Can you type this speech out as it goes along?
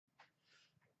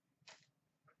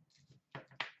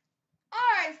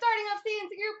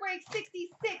group break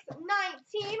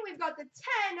 6619. We've got the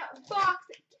 10-box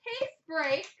case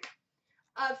break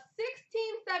of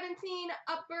 1617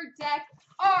 Upper Deck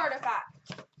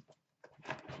Artifact.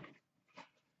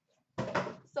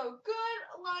 So good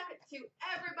luck to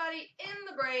everybody in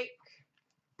the break.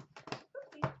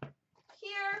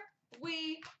 Here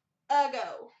we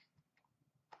go.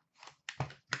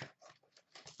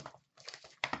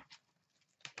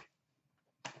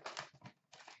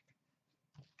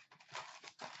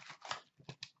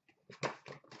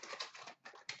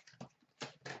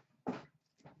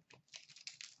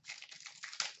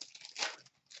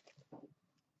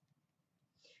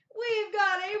 We've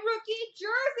got a rookie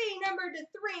jersey number to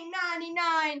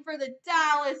 399 for the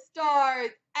Dallas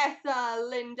Stars, Essa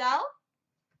Lindell.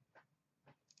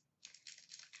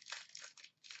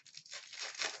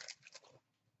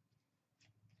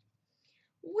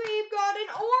 We've got an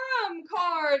Orem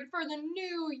card for the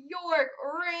New York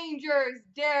Rangers,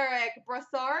 Derek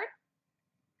Brassard.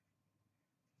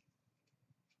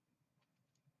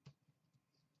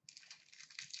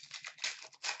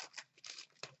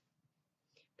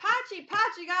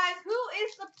 Patchy, guys. Who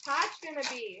is the patch going to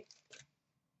be?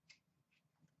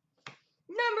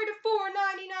 Number to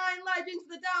 499, Legends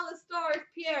of the Dallas Stars,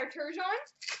 Pierre Turgeon.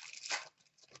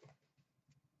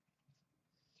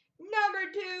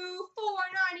 Number to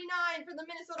 499 for the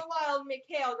Minnesota Wild,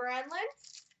 Mikael Granlund.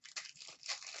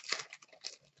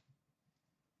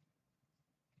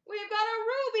 We've got a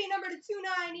Ruby, number to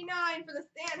 299 for the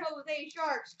San Jose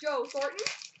Sharks, Joe Thornton.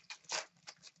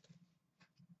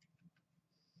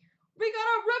 We got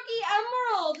a rookie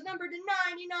emerald, number to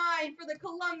 99 for the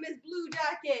Columbus Blue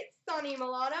Jackets, Sonny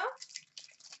Milano.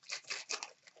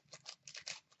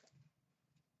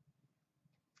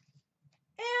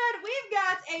 And we've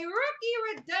got a rookie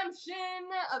redemption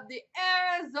of the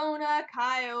Arizona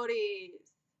Coyotes.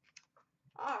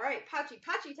 All right, patchy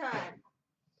time.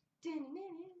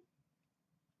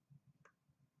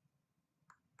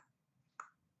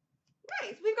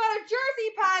 Nice. We've got a jersey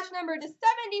patch number to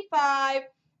 75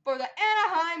 for the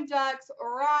Anaheim Ducks,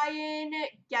 Ryan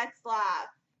Getzlaf.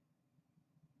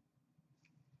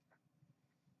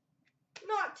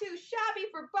 Not too shabby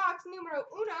for box numero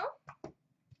uno.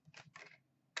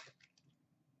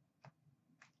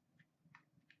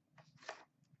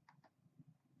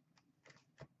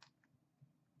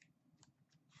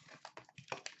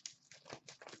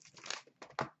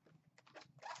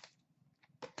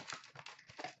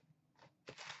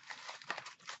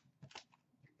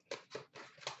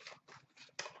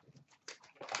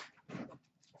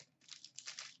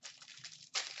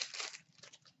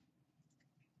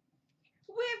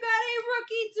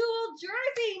 Dual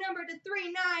jersey number to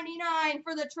 399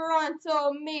 for the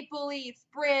Toronto Maple Leafs,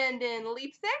 Brandon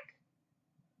Leipsic.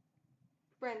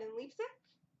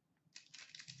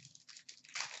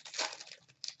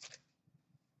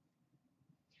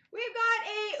 We've got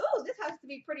a, this has to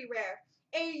be pretty rare,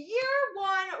 a year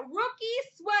one rookie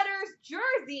sweaters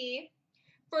jersey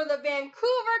for the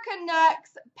Vancouver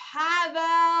Canucks,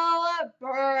 Pavel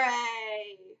Bure.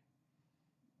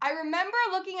 I remember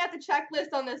looking at the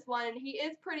checklist on this one, and he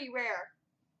is pretty rare.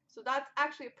 So that's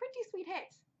actually a pretty sweet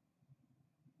hit.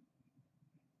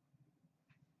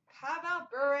 Pavel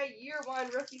Bure, year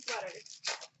one rookie sweaters.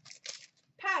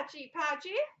 Patchy.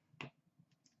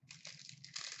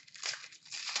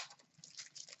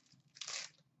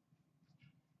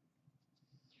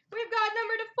 We've got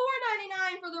number to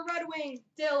 499 for the Red Wings,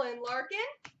 Dylan Larkin.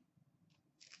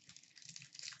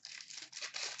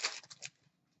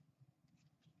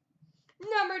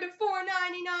 Number to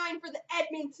 499 for the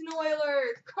Edmonton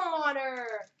Oilers, Connor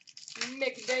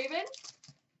McDavid.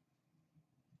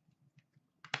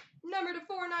 Number to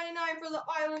 499 for the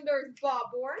Islanders,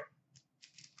 Bob Bourne.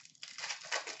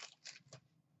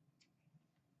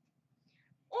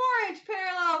 Orange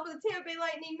parallel for the Tampa Bay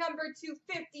Lightning, number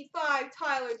 255,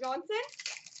 Tyler Johnson.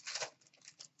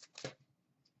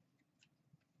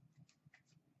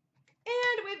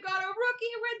 And we've got a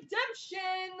rookie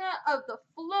redemption of the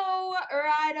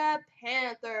Florida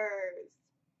Panthers.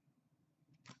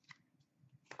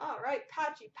 All right,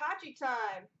 patchy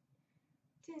time.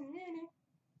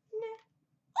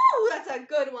 Oh, that's a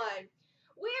good one.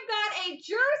 We've got a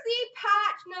jersey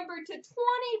patch number to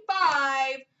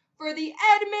 25 for the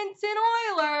Edmonton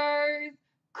Oilers,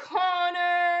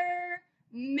 Connor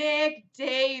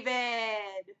McDavid.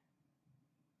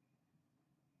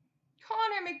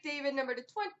 Connor McDavid, number to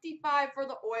 25 for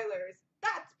the Oilers.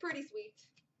 That's pretty sweet.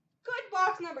 Good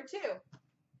box number 2.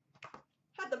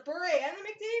 Had the Bure and the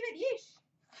McDavid. Yeesh.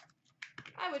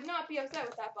 I would not be upset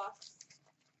with that box.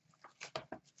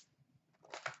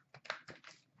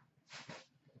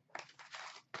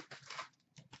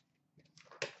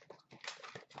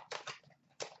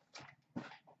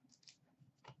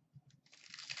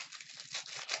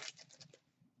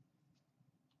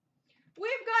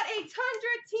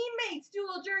 teammates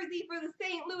dual jersey for the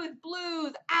St. Louis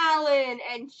Blues, Allen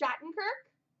and Shattenkirk.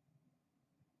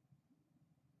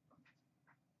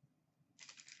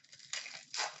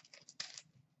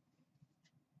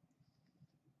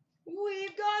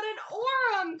 We've got an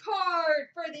Orem card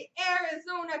for the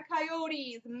Arizona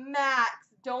Coyotes, Max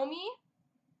Domi.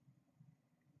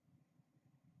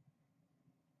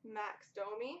 Max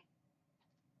Domi.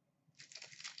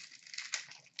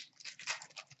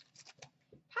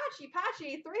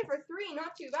 Patchy, 3 for 3,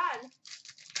 not too bad.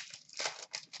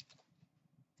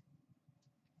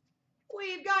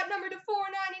 We've got number to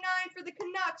 499 for the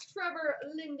Canucks, Trevor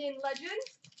Linden Legend.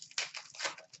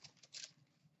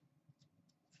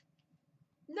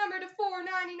 Number to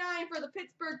 499 for the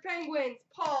Pittsburgh Penguins,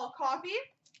 Paul Coffey.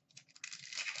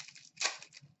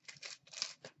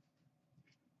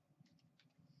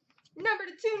 Number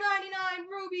to 299,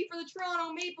 Ruby for the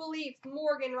Toronto Maple Leafs,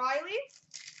 Morgan Riley.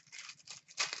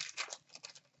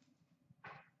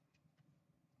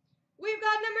 We've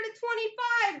got number to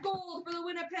 25, gold for the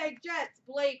Winnipeg Jets,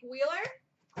 Blake Wheeler.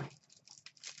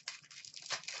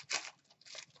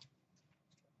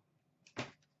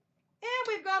 And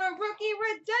we've got a rookie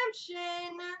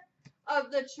redemption of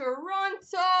the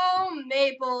Toronto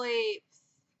Maple Leafs.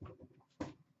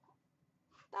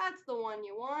 That's the one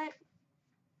you want.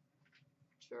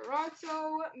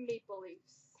 Toronto Maple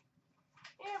Leafs.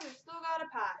 And we've still got a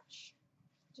patch.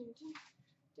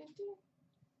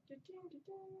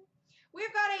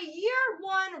 We've got a year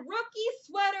 1 rookie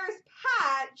sweaters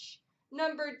patch,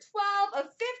 number 12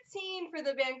 of 15 for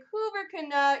the Vancouver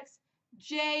Canucks,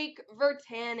 Jake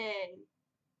Virtanen.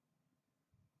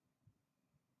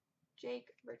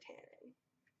 Jake Virtanen.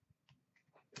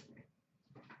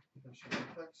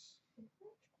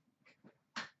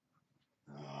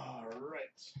 All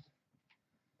right.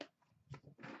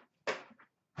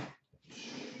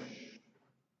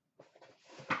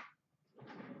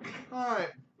 All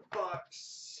right,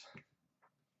 box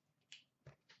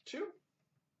 2,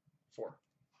 4.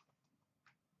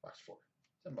 Box 4.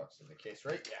 10 bucks in the case,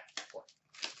 right? Yeah, 4.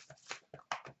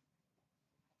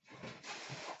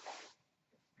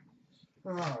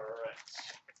 All right.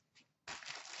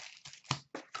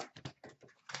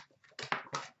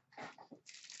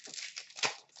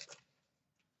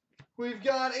 We've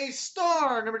got a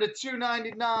star, number to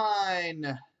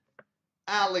 299,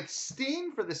 Alex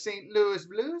Steen for the St. Louis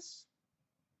Blues.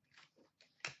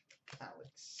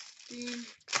 Alex Steen.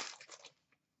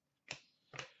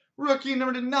 Rookie,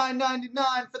 number to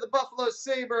 999 for the Buffalo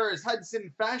Sabres,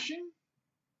 Hudson Fashion.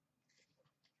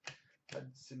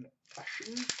 Hudson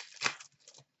Fashion.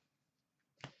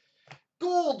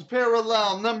 Gold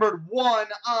parallel, numbered 1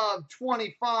 of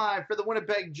 25 for the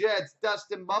Winnipeg Jets,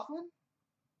 Dustin Byfuglien.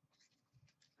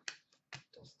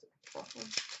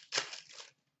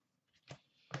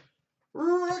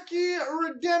 Rookie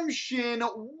redemption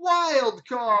wild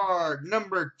card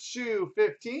number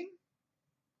 215.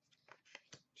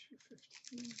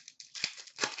 215.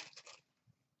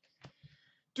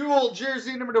 Dual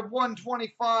jersey number to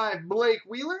 125, Blake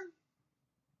Wheeler.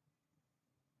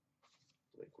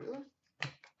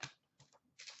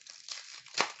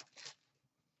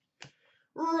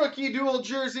 Rookie dual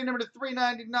jersey number to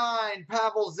 399,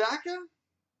 Pavel Zacha.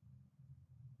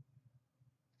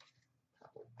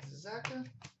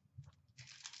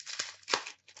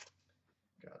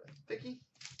 Got a thickie.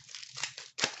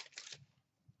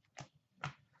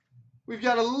 We've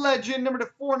got a legend number to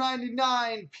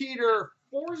 499, Peter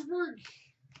Forsberg.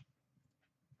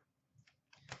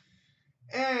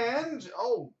 And,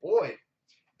 oh boy,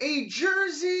 a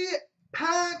jersey,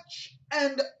 patch,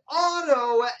 and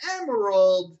auto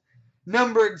emerald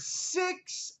numbered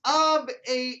 6 of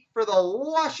 8 for the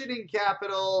Washington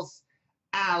Capitals,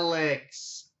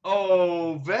 Alex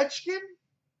Ovechkin.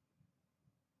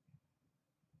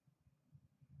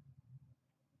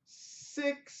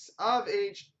 6 of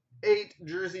 8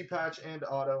 jersey patch and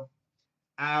auto,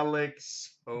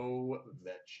 Alex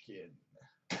Ovechkin.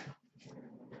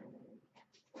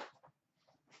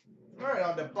 All right,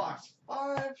 on to box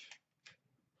 5.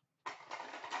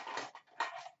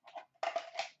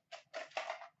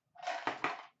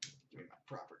 Give me my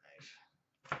proper knife.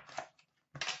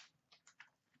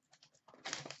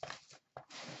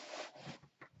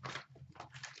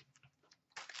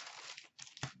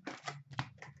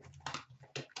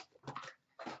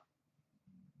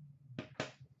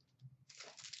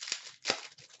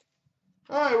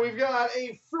 All right, we've got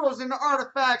a Frozen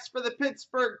Artifacts for the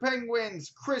Pittsburgh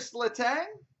Penguins, Chris Letang.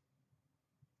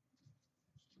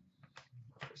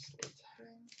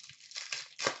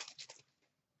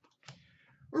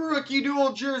 Rookie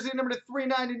dual jersey number to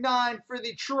 399 for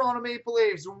the Toronto Maple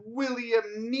Leafs, William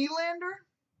Nylander.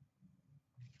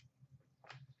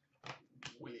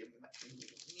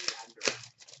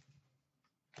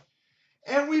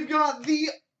 And we've got the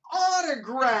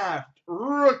autographed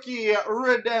rookie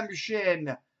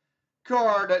redemption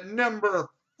card number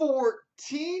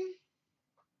 14.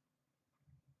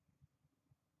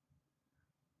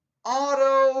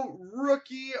 Auto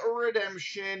rookie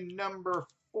redemption number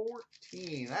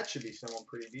 14. That should be someone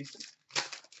pretty decent.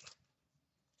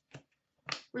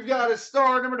 We've got a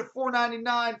star number to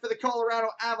 499 for the Colorado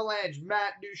Avalanche,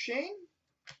 Matt Duchene.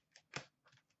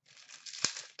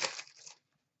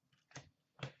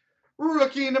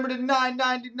 Rookie number to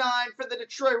 999 for the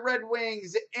Detroit Red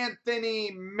Wings,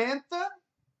 Anthony Mantha.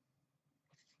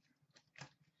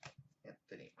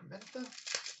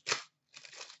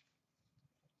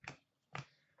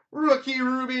 Rookie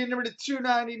Ruby number to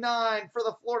 299 for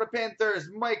the Florida Panthers,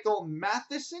 Michael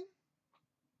Matheson.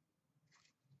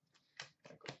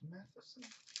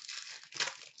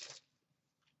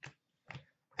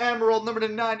 Emerald number to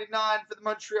 99 for the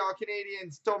Montreal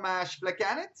Canadiens, Tomas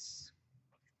Plekanec.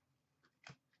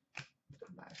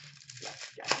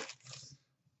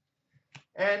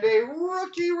 And a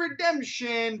rookie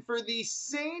redemption for the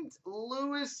St.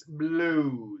 Louis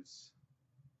Blues.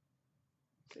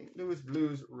 St. Louis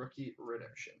Blues rookie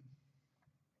redemption.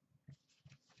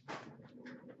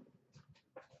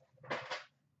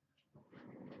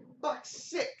 Box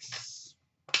 6.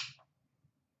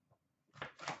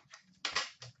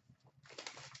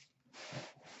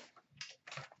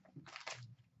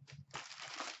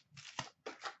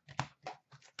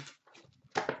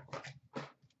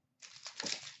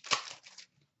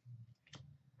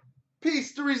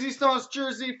 Piece de Resistance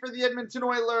jersey for the Edmonton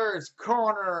Oilers,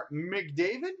 Connor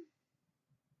McDavid.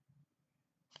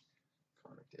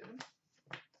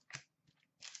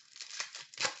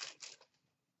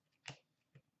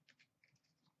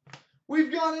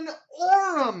 We've got an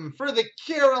Aurum for the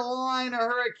Carolina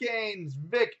Hurricanes,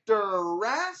 Victor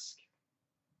Rask.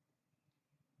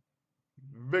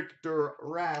 Victor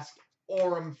Rask,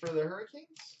 Aurum for the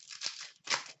Hurricanes.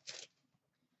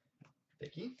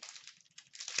 Vicky.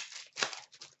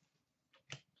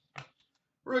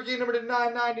 Rookie number to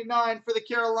 999 for the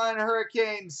Carolina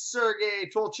Hurricanes, Sergei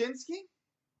Tolchinsky.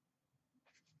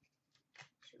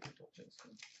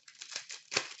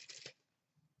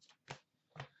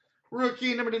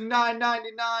 Rookie number to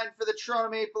 999 for the Toronto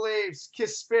Maple Leafs,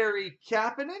 Kasperi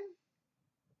Kapanen.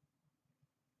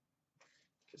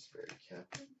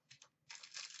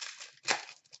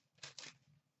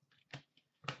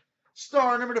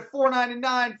 Star number to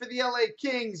 499 for the LA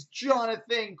Kings,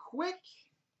 Jonathan Quick.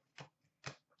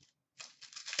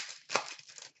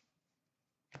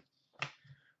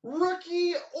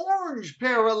 Rookie orange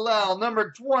parallel,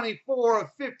 number 24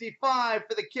 of 55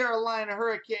 for the Carolina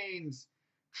Hurricanes,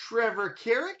 Trevor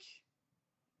Carrick.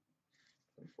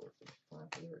 24 of 55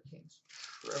 for the Hurricanes,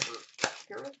 Trevor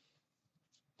Carrick.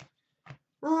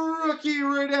 Rookie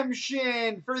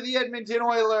redemption for the Edmonton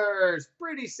Oilers.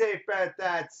 Pretty safe bet.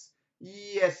 That's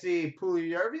Jesse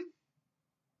Puljujarvi.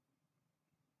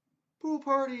 Pool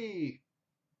party.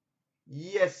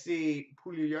 Jesse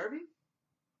Puljujarvi.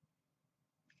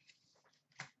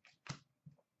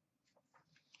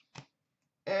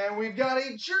 And we've got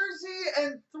a jersey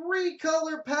and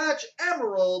 3-color patch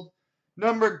emerald,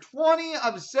 number 20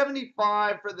 of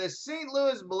 75 for the St.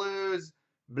 Louis Blues,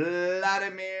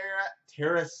 Vladimir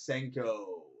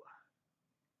Tarasenko.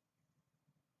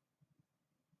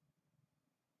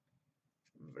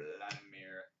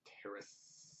 Vladimir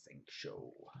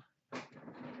Tarasenko.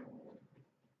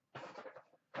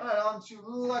 All right, on to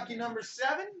lucky number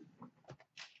 7.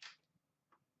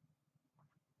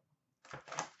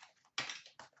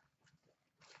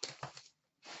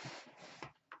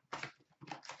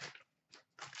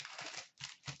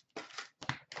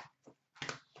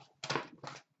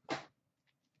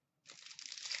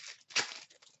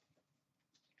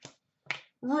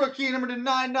 Rookie number to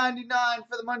 999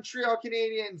 for the Montreal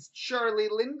Canadiens, Charlie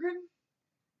Lindgren.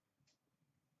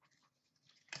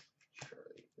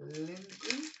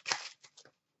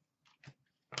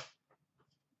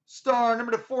 Star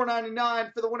number to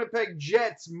 499 for the Winnipeg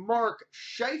Jets, Mark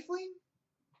Scheifele.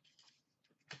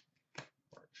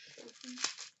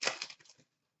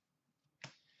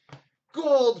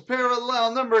 Gold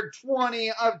parallel number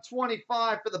 20 of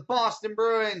 25 for the Boston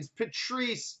Bruins,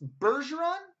 Patrice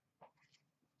Bergeron.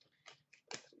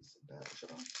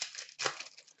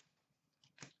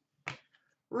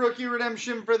 Rookie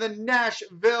redemption for the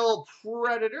Nashville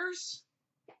Predators.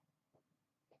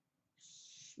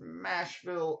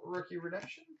 Nashville rookie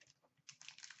redemption.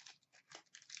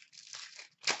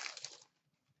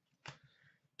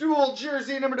 Dual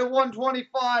jersey number to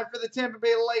 125 for the Tampa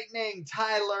Bay Lightning,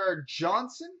 Tyler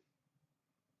Johnson.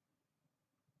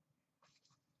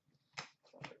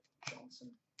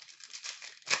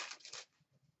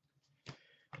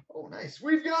 Oh, nice.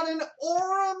 We've got an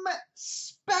Aurum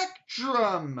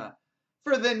Spectrum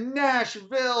for the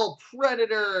Nashville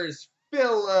Predators,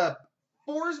 Philip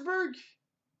Forsberg.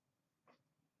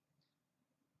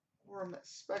 Aurum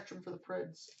Spectrum for the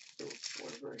Preds, Philip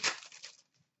Forsberg.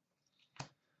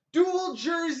 Dual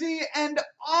jersey and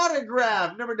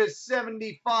autograph, number to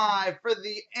 75 for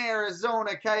the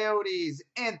Arizona Coyotes,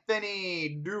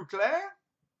 Anthony Duclair.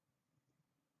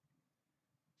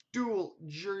 Dual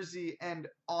jersey and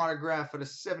autograph at a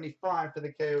 75 for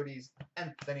the Coyotes,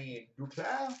 Anthony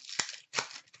Duclair.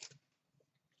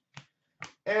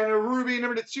 And a ruby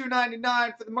number to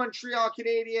 299 for the Montreal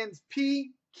Canadiens,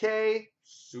 P.K.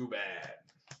 Subban.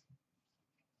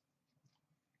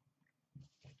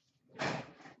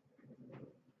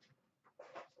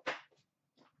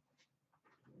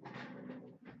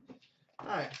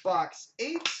 All right, box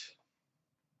 8.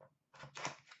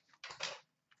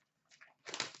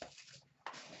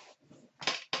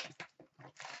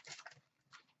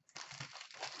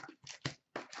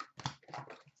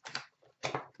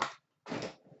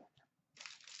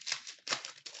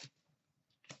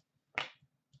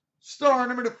 Star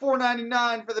number to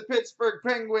 499 for the Pittsburgh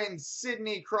Penguins,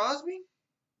 Sidney Crosby.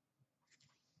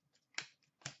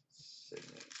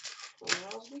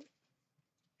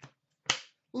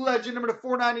 Legend number to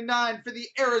 499 for the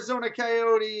Arizona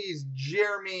Coyotes,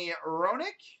 Jeremy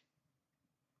Roenick.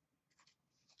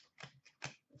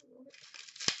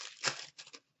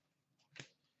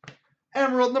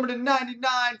 Emerald number to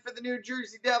 99 for the New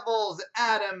Jersey Devils,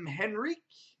 Adam Henrique.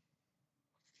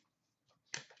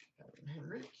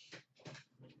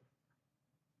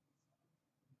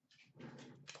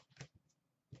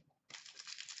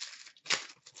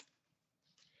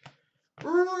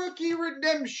 Rookie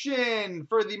redemption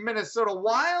for the Minnesota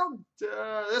Wild.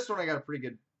 This one I got a pretty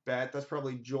good bet. That's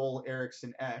probably Joel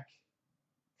Eriksson Ek,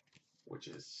 which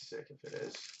is sick if it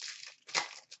is.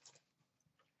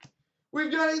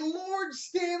 We've got a Lord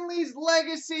Stanley's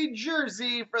Legacy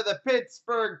jersey for the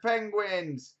Pittsburgh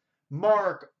Penguins,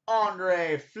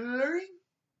 Marc-Andre Fleury.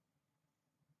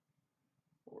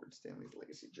 Lord Stanley's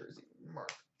Legacy jersey,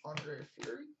 Marc-Andre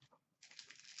Fleury.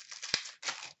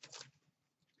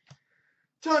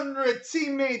 Tundra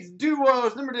Teammates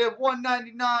Duos, number to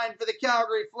 199 for the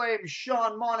Calgary Flames,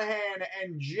 Sean Monahan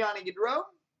and Johnny Gaudreau.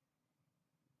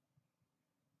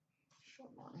 Sean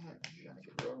Monahan and Johnny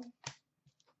Gaudreau.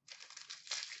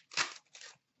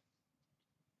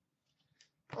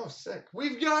 Oh, sick.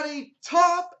 We've got a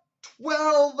top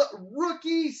 12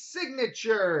 rookie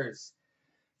signatures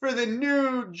for the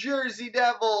New Jersey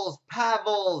Devils,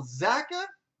 Pavel Zacha.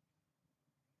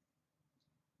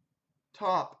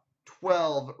 Top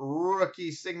 12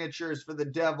 rookie signatures for the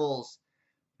Devils,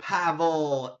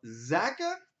 Pavel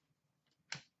Zacha.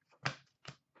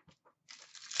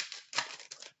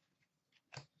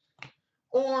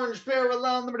 Orange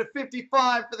parallel number to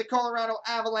 55 for the Colorado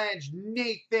Avalanche,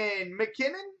 Nathan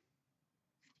McKinnon.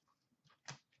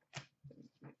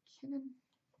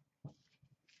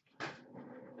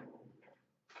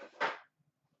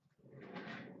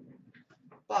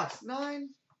 Box 9.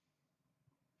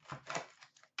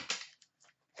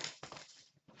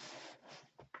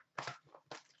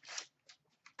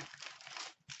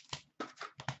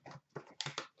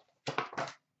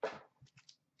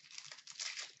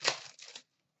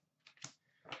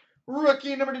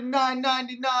 Rookie number to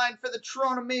 999 for the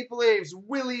Toronto Maple Leafs,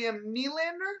 William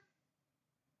Nylander.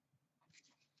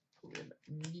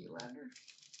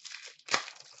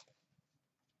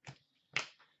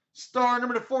 Star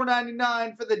number to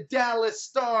 499 for the Dallas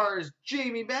Stars,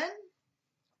 Jamie Benn.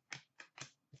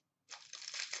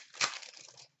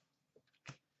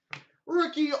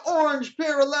 Rookie orange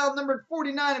parallel numbered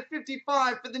 49 of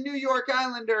 55 for the New York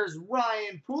Islanders,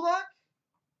 Ryan Pulock.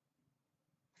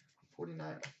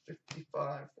 49 of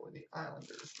 55 for the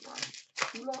Islanders, Ryan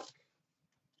Pulock.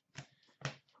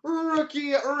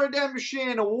 Rookie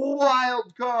redemption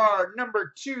wild card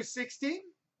number 216.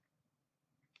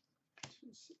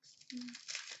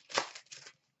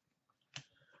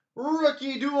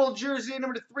 Rookie dual jersey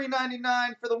number to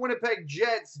 399 for the Winnipeg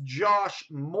Jets, Josh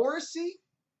Morrissey.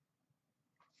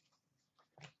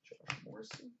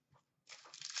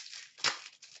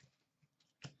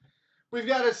 We've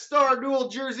got a star dual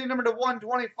jersey number to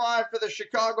 125 for the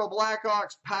Chicago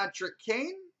Blackhawks, Patrick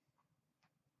Kane.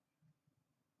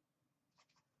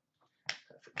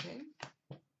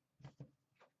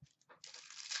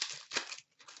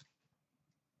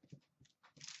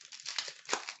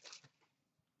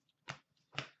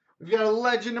 We've got a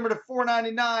legend number to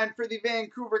 499 for the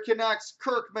Vancouver Canucks,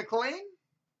 Kirk McLean.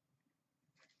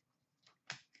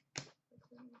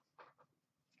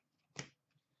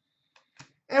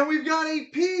 And we've got a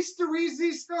piece de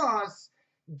resistance,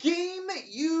 game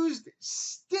used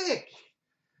stick,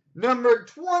 number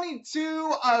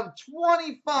 22 of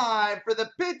 25 for the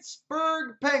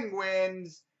Pittsburgh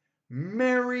Penguins,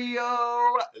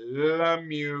 Mario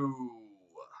Lemieux.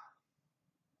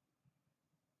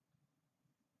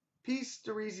 Piece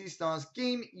de resistance,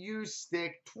 game used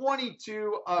stick,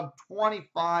 22 of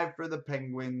 25 for the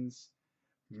Penguins,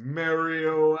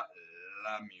 Mario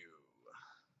Lemieux.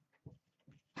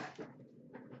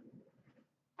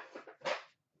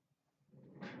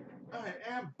 All right,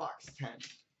 and box 10.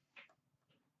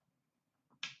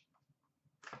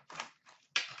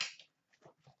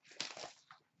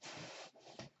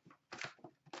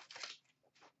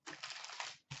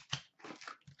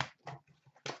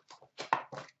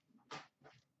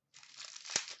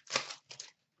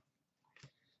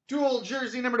 Dual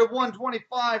jersey number to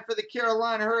 125 for the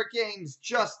Carolina Hurricanes,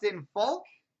 Justin Falk.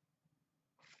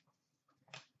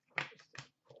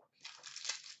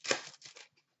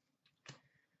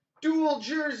 Dual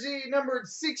jersey numbered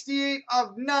 68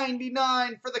 of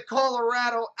 99 for the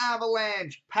Colorado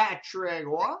Avalanche, Patrick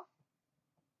Roy.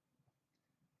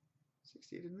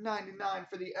 68 of 99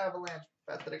 for the Avalanche,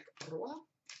 Patrick Roy.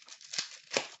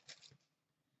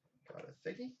 Got a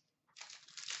thingy.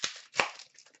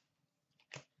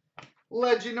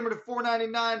 Legend number to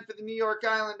 499 for the New York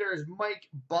Islanders, Mike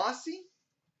Bossy.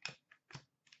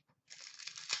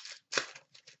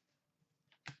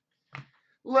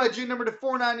 Legend number to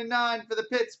 499 for the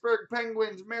Pittsburgh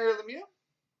Penguins, Mario Lemieux.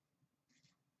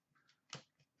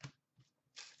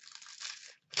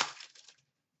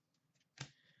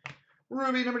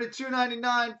 Ruby number to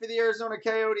 299 for the Arizona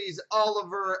Coyotes,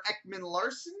 Oliver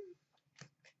Ekman-Larsson.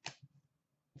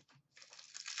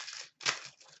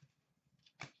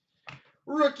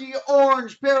 Rookie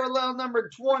orange parallel number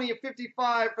 20 of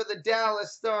 55 for the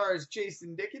Dallas Stars,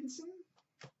 Jason Dickinson.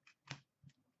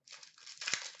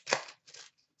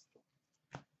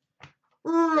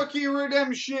 Rookie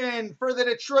redemption for the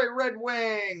Detroit Red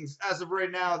Wings. As of right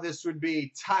now, this would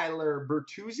be Tyler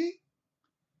Bertuzzi,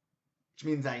 which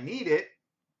means I need it.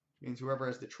 Which means whoever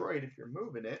has Detroit, if you're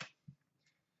moving it.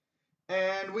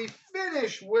 And we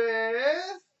finish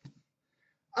with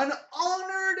an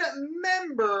honored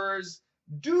members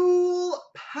dual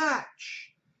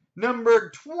patch,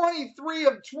 number 23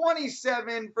 of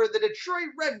 27 for the Detroit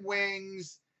Red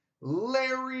Wings,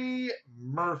 Larry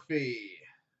Murphy.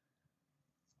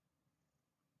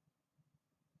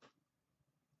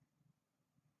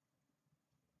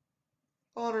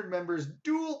 Honored members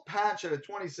dual patch out of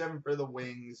 27 for the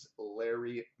Wings,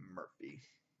 Larry Murphy.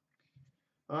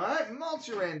 All right,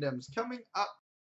 multi-randoms coming up